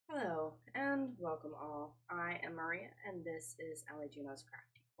welcome all. I am Maria, and this is Ali Juno's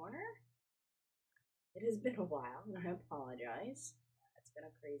Crafty Corner. It has been a while, and I apologize. It's been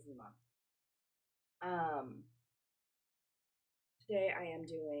a crazy month. Um, Today I am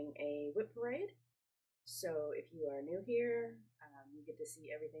doing a whip parade. So if you are new here, you get to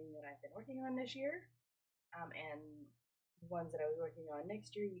see everything that I've been working on this year, and the ones that I was working on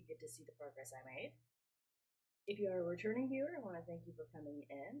next year, you get to see the progress I made. If you are a returning viewer, I want to thank you for coming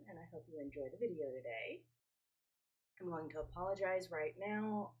in, and I hope you enjoy the video today. I'm going to apologize right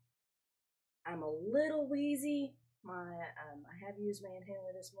now. I'm a little wheezy. I have used my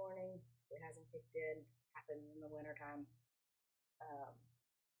inhaler this morning. It hasn't kicked in. Happened in the wintertime.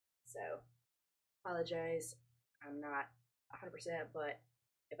 So apologize. I'm not 100%, but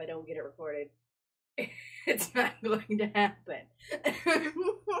if I don't get it recorded, it's not going to happen.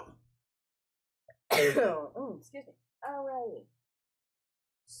 Oh, excuse me. Alrighty.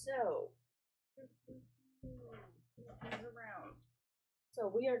 So, around. So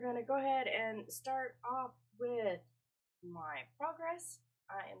we are going to go ahead and start off with my progress.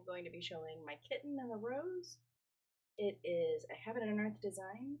 I am going to be showing my kitten and the rose. It is a Heaven and Earth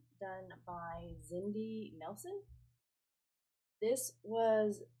design done by Zindy Nelson. This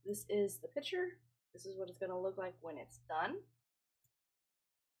is the picture. This is what it's going to look like when it's done.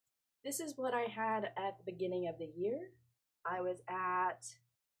 This is what I had at the beginning of the year. I was at,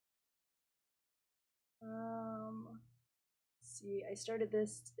 I started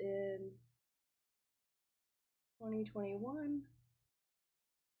this in 2021.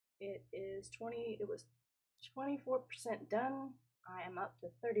 It was 24% done. I am up to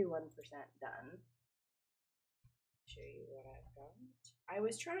 31% done. Show you what I've got. I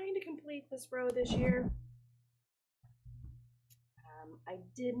was trying to complete this row this year. I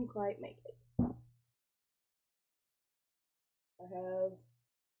didn't quite make it. I have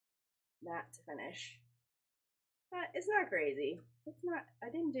that to finish. It's not crazy. I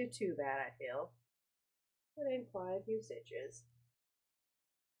didn't do too bad, I feel. Put in quite a few stitches.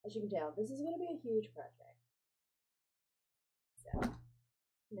 As you can tell, this is going to be a huge project. So,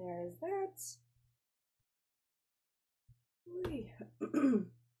 there's that.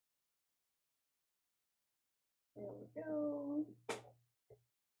 There we go.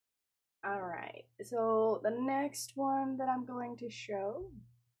 Alright, so the next one that I'm going to show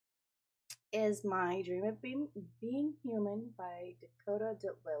is my Dream of Being Human by Dakota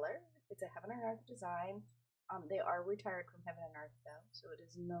DeWiller. It's a Heaven and Earth design. They are retired from Heaven and Earth though, so it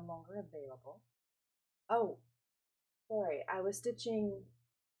is no longer available. Oh, sorry, I was stitching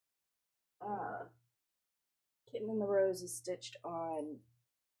Kitten and the Rose is stitched on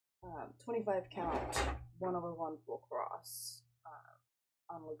 25 count 1/1 full cross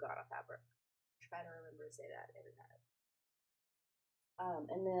on Lugana fabric. Try to remember to say that every time.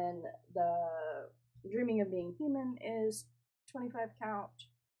 And then the Dreaming of Being Human is 25 count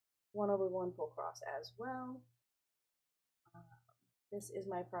 1/1 full cross as well. This is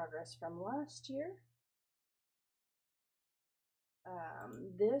my progress from last year.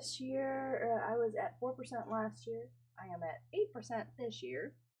 This year, I was at 4% last year. I am at 8% this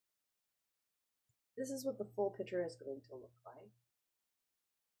year. This is what the full picture is going to look like.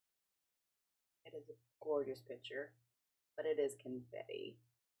 It is a gorgeous picture, but it is confetti.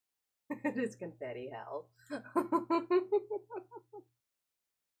 It is confetti hell.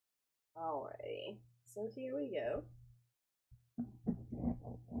 Alrighty, so here we go.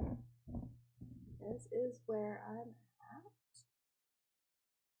 This is where I'm at.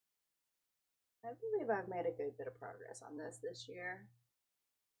 I believe I've made a good bit of progress on this year.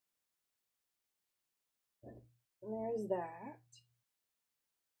 And there's that.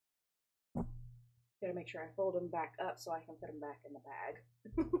 Gotta make sure I fold them back up so I can put them back in the bag.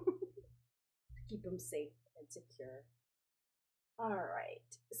 Keep them safe and secure.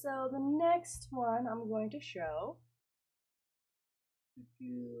 Alright, so the next one I'm going to show.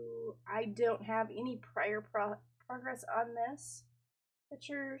 I don't have any prior progress on this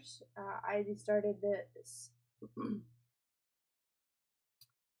pictures. I started this.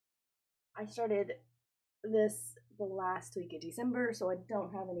 I started this the last week of December, so I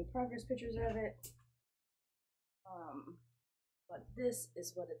don't have any progress pictures of it. But this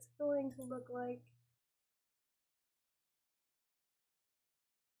is what it's going to look like.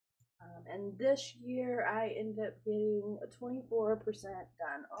 And this year I ended up getting a 24%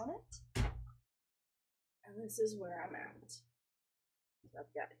 done on it. And this is where I'm at. So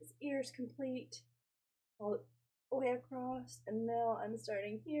I've got his ears complete, all the way across, and now I'm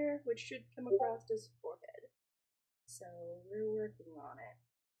starting here, which should come across his forehead. So we're working on it.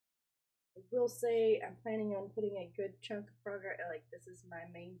 I will say I'm planning on putting a good chunk of progress, like this is my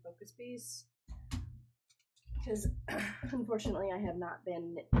main focus piece. because unfortunately I have not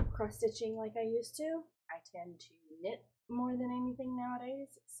been cross stitching like I used to. I tend to knit more than anything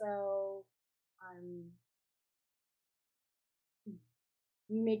nowadays, so I'm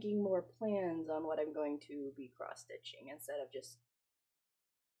making more plans on what I'm going to be cross stitching instead of just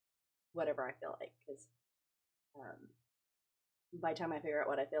whatever I feel like, because by the time I figure out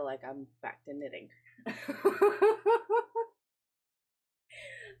what I feel like, I'm back to knitting. I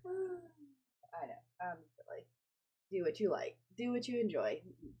know. Silly. Do what you like. Do what you enjoy.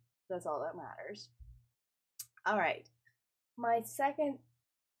 That's all that matters. All right. My second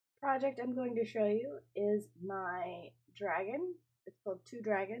project I'm going to show you is my dragon. It's called Two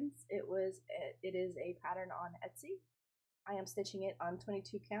Dragons. It is a pattern on Etsy. I am stitching it on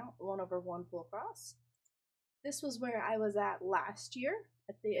 22 count, 1/1 full cross. This was where I was at last year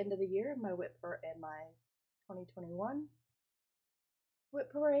at the end of the year, my whip and my 2021 whip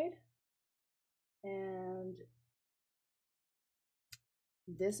parade. And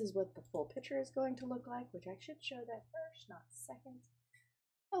this is what the full picture is going to look like, which I should show that first, not second.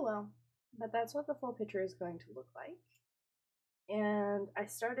 Oh well, but that's what the full picture is going to look like. And I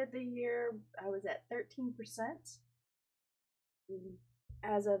started the year, I was at 13%.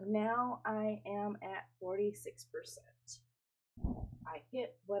 As of now, I am at 46%. I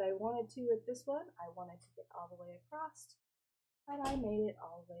hit what I wanted to with this one. I wanted to get all the way across, and I made it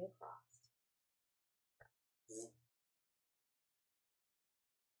all the way across.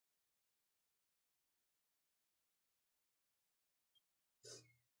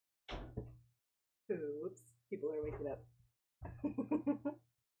 Oops, people are waking up.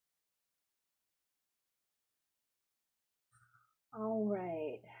 All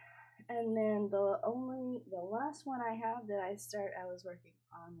right, and then the last one I have that I was working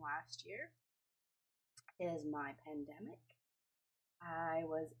on last year is my pandemic.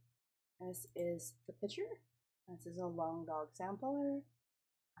 This is the picture. This is a long dog sampler.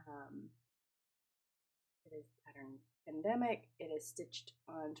 It is pattern pandemic. It is stitched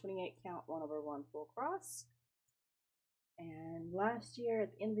on 28 count, 1/1 full cross. And last year,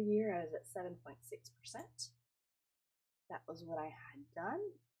 at the end of the year, I was at 7.6%. That was what I had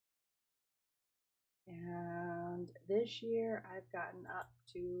done. And this year, I've gotten up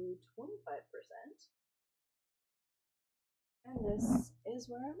to 25%. And this is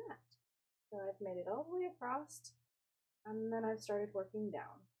where I'm at. So I've made it all the way across, and then I've started working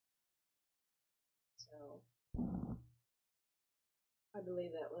down. So I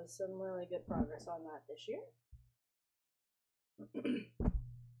believe that was some really good progress on that this year.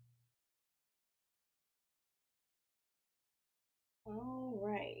 All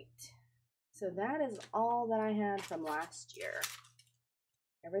right. So that is all that I had from last year.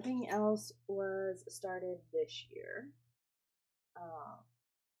 Everything else was started this year.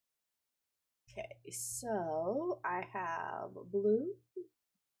 Okay, so I have Blue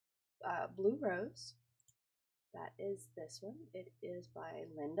Rose. That is this one. It is by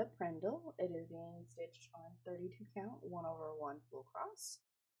Linda Prendle. It is being stitched on 32 count, 1/1 full cross.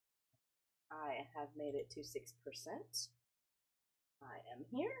 I have made it to 6%. I am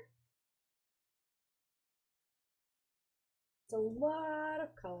here. It's a lot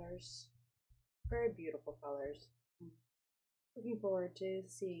of colors. Very beautiful colors. Looking forward to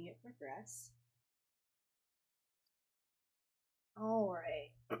seeing it progress.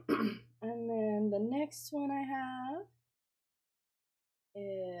 Alright. And then the next one I have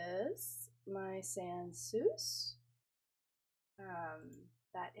is my Sans Souci.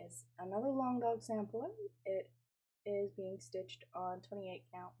 That is another long dog sampler. It is being stitched on 28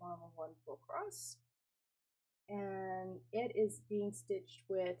 count, 1/1 full cross. And it is being stitched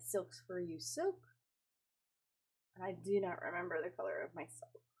with Silks for You silk. And I do not remember the color of my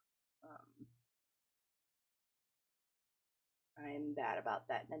silk. I am bad about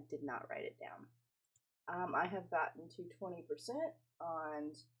that, and I did not write it down. I have gotten to 20%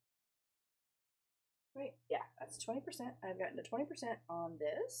 on. Right, yeah, that's 20%. I've gotten to 20% on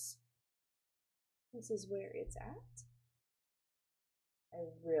this. This is where it's at. I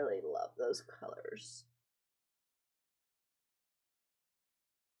really love those colors.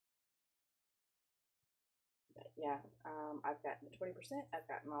 But yeah, I've gotten to 20%. I've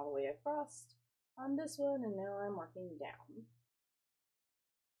gotten all the way across on this one, and now I'm working down.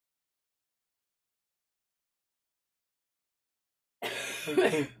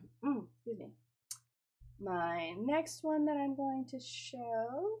 Excuse me. My next one that I'm going to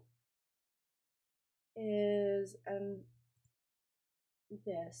show is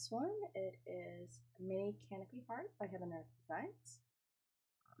this one. It is a mini canopy heart by Heaven Earth Designs.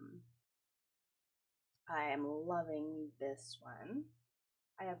 I am loving this one.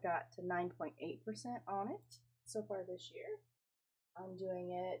 I have got to 9.8% on it. so far this year. I'm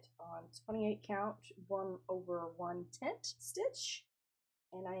doing it on 28 count 1/1 stitch,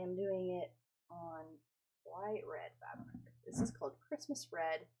 and I am doing it on bright red fabric. This is called Christmas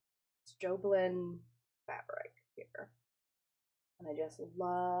Red. It's Joblin fabric here, and I just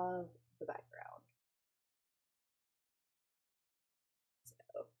love the background.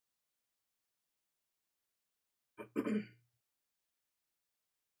 So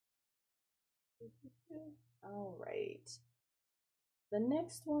all right. The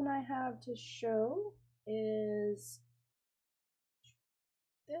next one I have to show is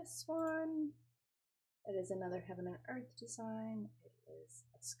this one. It is another Heaven and Earth design. It is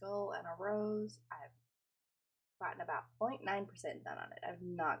a skull and a rose. I've gotten about 0.9% done on it. I've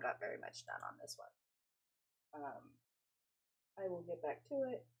not got very much done on this one. I will get back to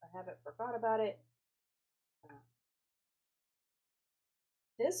it. I haven't forgot about it.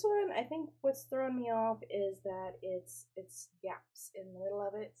 This one, I think what's throwing me off is that it's gaps in the middle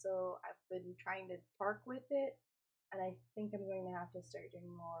of it, so I've been trying to park with it, and I think I'm going to have to start doing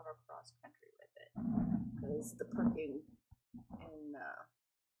more of a cross country with it, because the parking and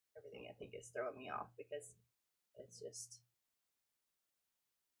everything I think is throwing me off, because it's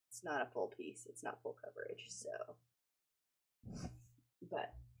not a full piece, it's not full coverage, so.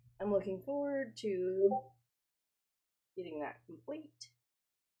 But I'm looking forward to getting that complete.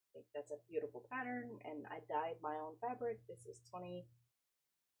 I think that's a beautiful pattern, and I dyed my own fabric. This is 28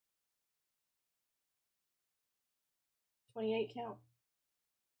 count,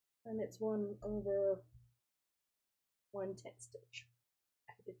 and it's 1/110 stitch.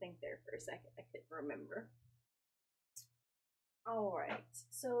 I had to think there for a second. I couldn't remember. Alright,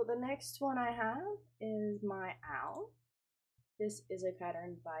 so the next one I have is my owl. This is a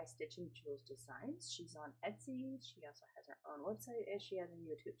pattern by Stitching Jules Designs. She's on Etsy. She also has her own website, and she has a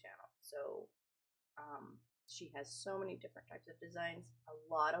YouTube channel. So she has so many different types of designs, a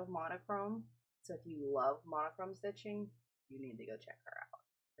lot of monochrome. So if you love monochrome stitching, you need to go check her out.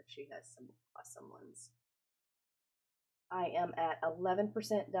 But she has some awesome ones. I am at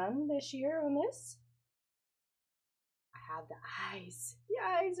 11% done this year on this. I have the eyes. The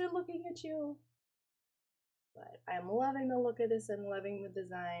eyes are looking at you. But I'm loving the look of this and loving the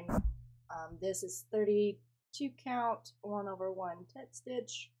design. This is 32 count 1/1 tet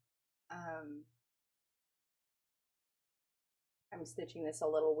stitch. I'm stitching this a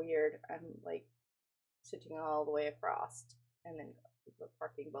little weird. I'm like stitching all the way across and then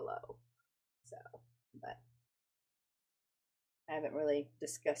parking below. So, but I haven't really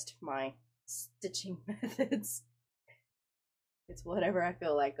discussed my stitching methods. It's whatever I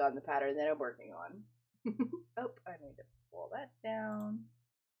feel like on the pattern that I'm working on. Oh, I need to pull that down.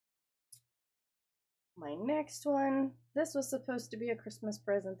 My next one, this was supposed to be a Christmas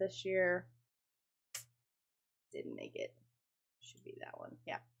present this year. Didn't make it. Should be that one.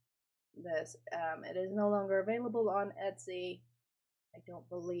 Yeah. This, it is no longer available on Etsy, I don't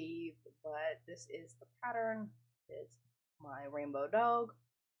believe, but this is the pattern. It's my rainbow dog.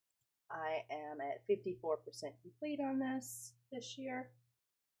 I am at 54% complete on this year.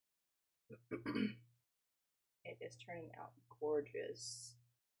 It is turning out gorgeous.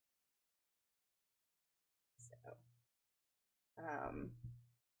 So,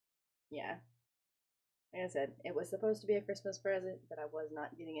 yeah. Like I said, it was supposed to be a Christmas present, but I was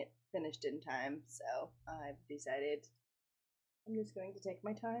not getting it finished in time, so I've decided I'm just going to take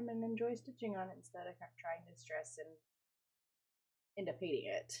my time and enjoy stitching on it instead of trying to stress and end up hating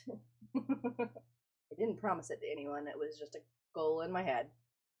it. I didn't promise it to anyone, it was just a goal in my head.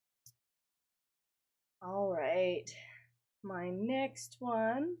 Alright, my next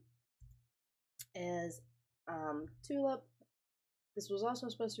one is Tulip. This was also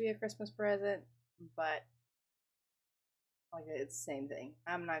supposed to be a Christmas present, but like it's the same thing.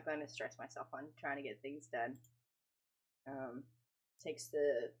 I'm not going to stress myself on trying to get things done. Takes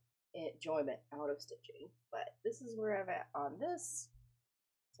the enjoyment out of stitching. But this is where I'm at on this.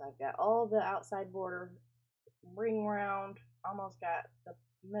 So I've got all the outside border ring round, almost got the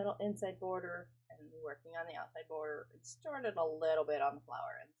middle inside border, and working on the outside border. It started a little bit on the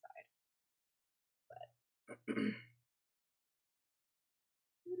flower inside, but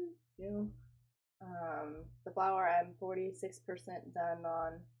the flower I'm 46% done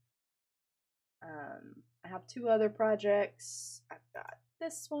on. I have two other projects. I've got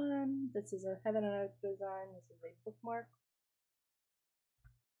this one. This is a Heaven and Earth design. This is a bookmark.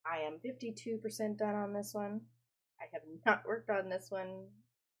 I am 52% done on this one. I have not worked on this one.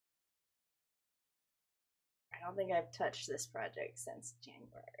 I don't think I've touched this project since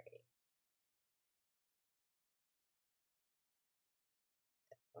January.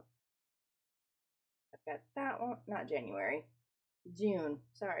 I've got that one, not January, June,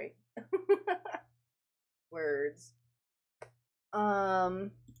 sorry. Words.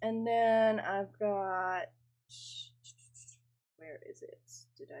 And then I've got, where is it?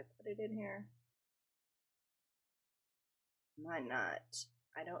 Did I put it in here? Might not.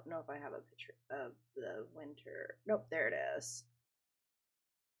 I don't know if I have a picture of the winter. Nope, there it is.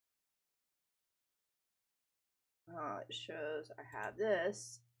 It shows I have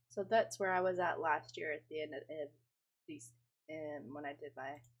this. So that's where I was at last year at the end of these, when I did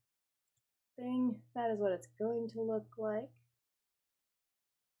my thing. That is what it's going to look like.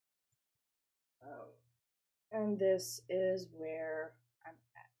 And this is where I'm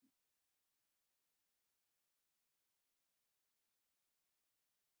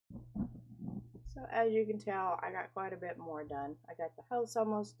at. So as you can tell, I got quite a bit more done. I got the house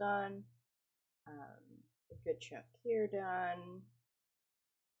almost done. A good chunk here done.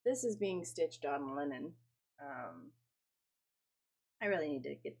 This is being stitched on linen. I really need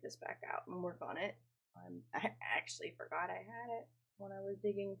to get this back out and work on it. I actually forgot I had it when I was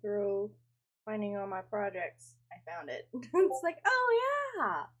digging through, finding all my projects. I found it. It's like, oh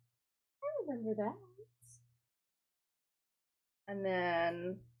yeah, I remember that. And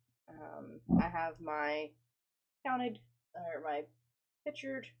then I have my counted, or my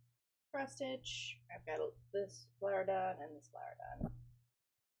pictured cross stitch. I've got this flower done and this flower done.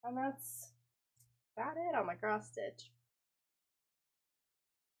 And that's about it on my cross stitch.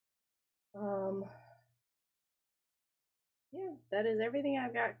 Yeah, that is everything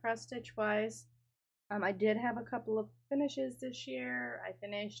I've got cross stitch wise. I did have a couple of finishes this year. I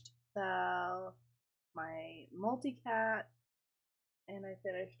finished my multi-cat, and I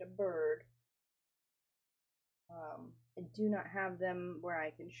finished a bird. I do not have them where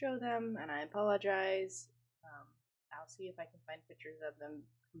I can show them, and I apologize. I'll see if I can find pictures of them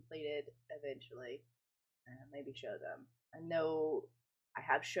completed eventually, and maybe show them. I know I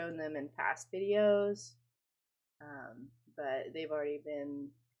have shown them in past videos, but they've already been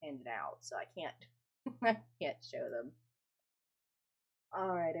handed out, so I can't I can't show them.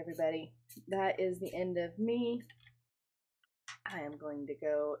 Alright, everybody, that is the end of me. I am going to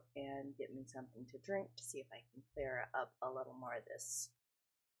go and get me something to drink to see if I can clear up a little more of this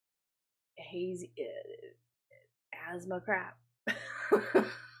hazy asthma crap.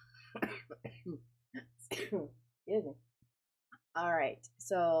 Excuse me. Alright,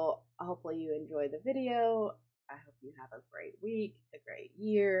 so hopefully you enjoyed the video. I hope you have a great week, a great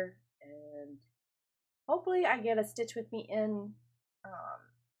year, and hopefully I get a Stitch With Me in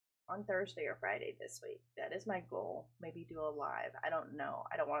on Thursday or Friday this week. That is my goal. Maybe do a live. I don't know.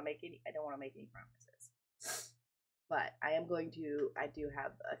 I don't want to make any promises. But I do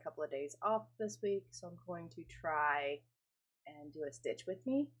have a couple of days off this week, so I'm going to try and do a Stitch With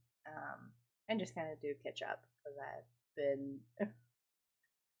Me. And just kind of do catch up, because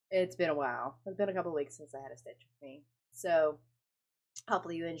it's been a while. It's been a couple of weeks since I had a Stitch With Me. So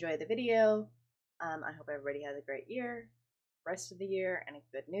hopefully you enjoyed the video. I hope everybody has a great rest of the year, and a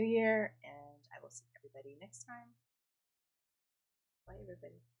good new year, and I will see everybody next time. Bye,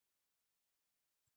 everybody.